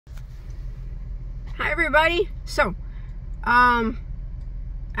Hi everybody. So last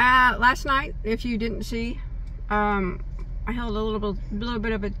night, if you didn't see, I held a little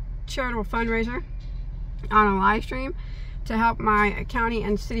bit of a charitable fundraiser on a live stream to help my county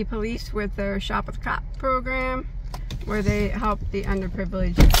and city police with their Shop with Cop program, where they help the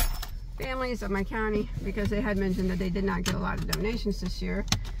underprivileged families of my county, because they had mentioned that they did not get a lot of donations this year.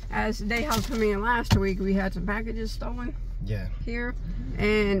 As they helped me last week, we had some packages stolen here,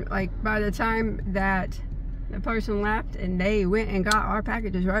 and like by the time that the person left and they went and got our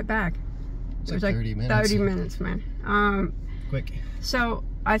packages right back, it was like 30 minutes, man. Quick. So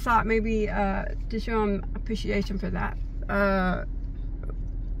I thought maybe to show them appreciation for that, I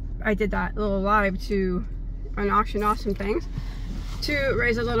did that little live to auction off some things to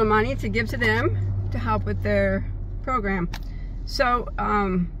raise a little money to give to them to help with their program. So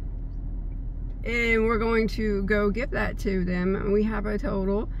and we're going to go give that to them, and we have a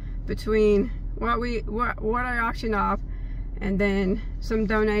total between what I auctioned off and then some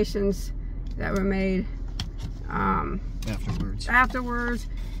donations that were made afterwards,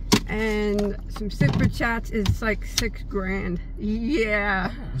 and some super chats. Is like $6 grand. Yeah,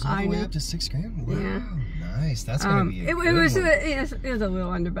 oh, was all the way up to $6 grand? Wow. Yeah, nice. That's gonna be it was a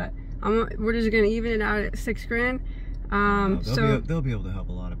little under, but we're just gonna even it out at $6 grand. They'll be able to help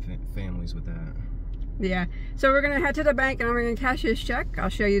a lot of families with that. Yeah, so we're gonna head to the bank and we're gonna cash this check. I'll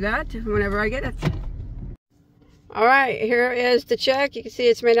show you that whenever I get it. All right, here is the check. You can see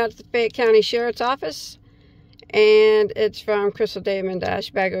it's made out to the Fayette County Sheriff's Office, and it's from Crystal Damon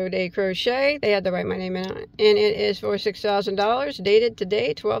Bagoday Crochet. They had to write my name in it, and it is for $6,000, dated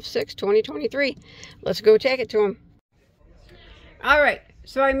today, 12/6/2023. Let's go take it to them. All right,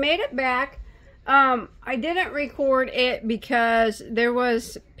 so I made it back. I didn't record it because there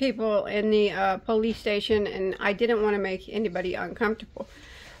was people in the police station, and I didn't want to make anybody uncomfortable.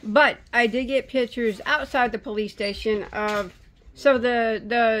 But I did get pictures outside the police station of, so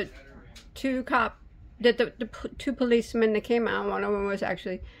the two policemen that came out. One of them was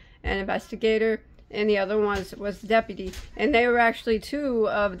actually an investigator, and the other one was the deputy. And they were actually two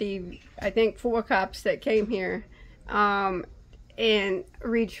of the, I think, 4 cops that came here and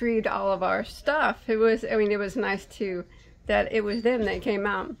retrieved all of our stuff. It was, I mean, it was nice too that it was them that came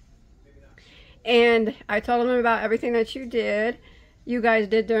out. And I told them about everything that you guys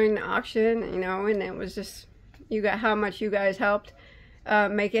did during the auction, you know, and it was just, you got how much you guys helped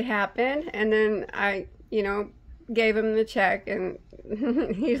make it happen. And then I, you know, gave him the check, and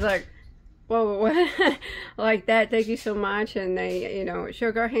he's like, whoa, what? Like that, thank you so much. And they, you know,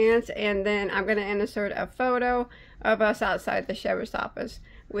 shook our hands. And then I'm going to insert a photo of us outside the sheriff's office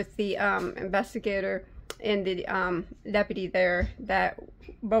with the investigator and the deputy there, that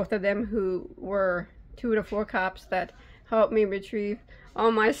both of them who were 2 of the 4 cops that helped me retrieve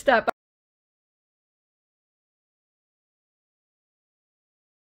all my stuff.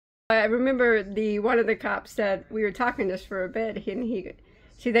 I remember one of the cops said, we were talking just for a bit, and he,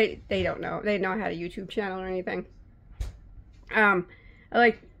 see, they don't know, they don't have a YouTube channel or anything. I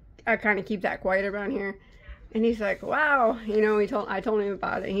kind of keep that quiet around here. And he's like, wow, you know, I told him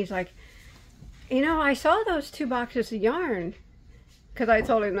about it, and he's like, you know, I saw those 2 boxes of yarn, because I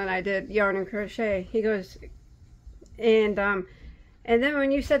told him that I did yarn and crochet. He goes, and then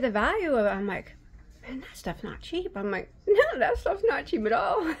when you said the value of it, I'm like, man, that stuff's not cheap. I'm like, no, that stuff's not cheap at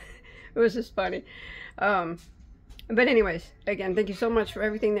all. It was just funny. But anyways, again, thank you so much for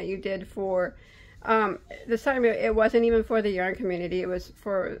everything that you did for, this time it wasn't even for the yarn community. It was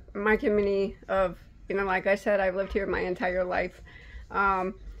for my community of, you know, like I said, I've lived here my entire life.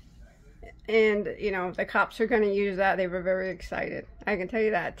 And, you know, the cops are going to use that. They were very excited. I can tell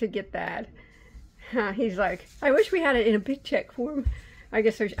you that, to get that. He's like, I wish we had it in a big check form. I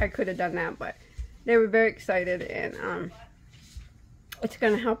guess I could have done that, but they were very excited. And it's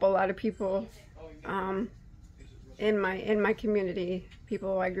going to help a lot of people in my community,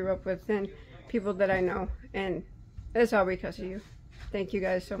 people I grew up with and people that I know. And it's all because of you. Thank you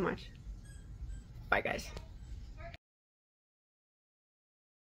guys so much. Bye, guys.